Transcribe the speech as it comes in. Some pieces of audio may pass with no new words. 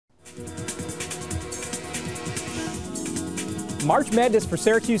March Madness for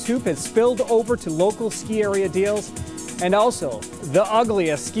Syracuse Hoop has spilled over to local ski area deals and also the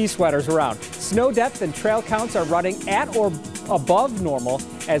ugliest ski sweaters around. Snow depth and trail counts are running at or above normal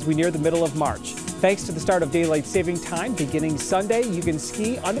as we near the middle of March. Thanks to the start of daylight saving time beginning Sunday, you can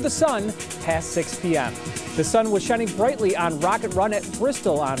ski under the sun past 6 p.m. The sun was shining brightly on Rocket Run at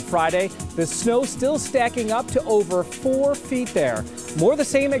Bristol on Friday. The snow still stacking up to over 4 feet there. More the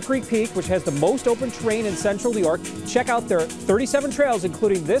same at Greek Peak, which has the most open terrain in central New York. Check out their 37 trails,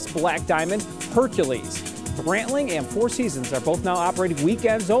 including this Black Diamond, Hercules. Brantling and Four Seasons are both now operating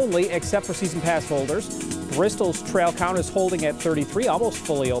weekends only, except for season pass holders. Bristol's trail count is holding at 33, almost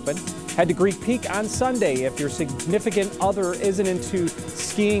fully open. Head to Greek Peak on Sunday. If your significant other isn't into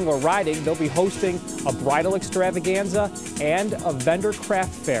skiing or riding, they'll be hosting a bridal extravaganza and a vendor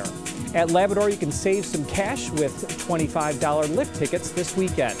craft fair. At Labrador, you can save some cash with $25 lift tickets this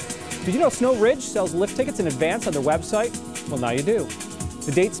weekend. Did you know Snow Ridge sells lift tickets in advance on their website? Well, now you do.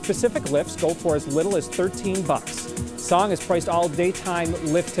 The date-specific lifts go for as little as $13. Song has priced all daytime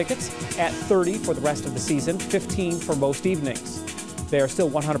lift tickets at $30 for the rest of the season, $15 for most evenings. They are still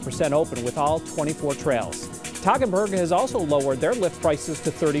 100% open with all 24 trails. Toggenburg has also lowered their lift prices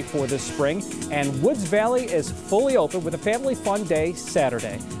to $30 for this spring, and Woods Valley is fully open with a family fun day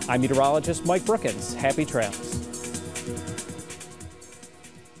Saturday. I'm meteorologist Mike Brookins. Happy trails.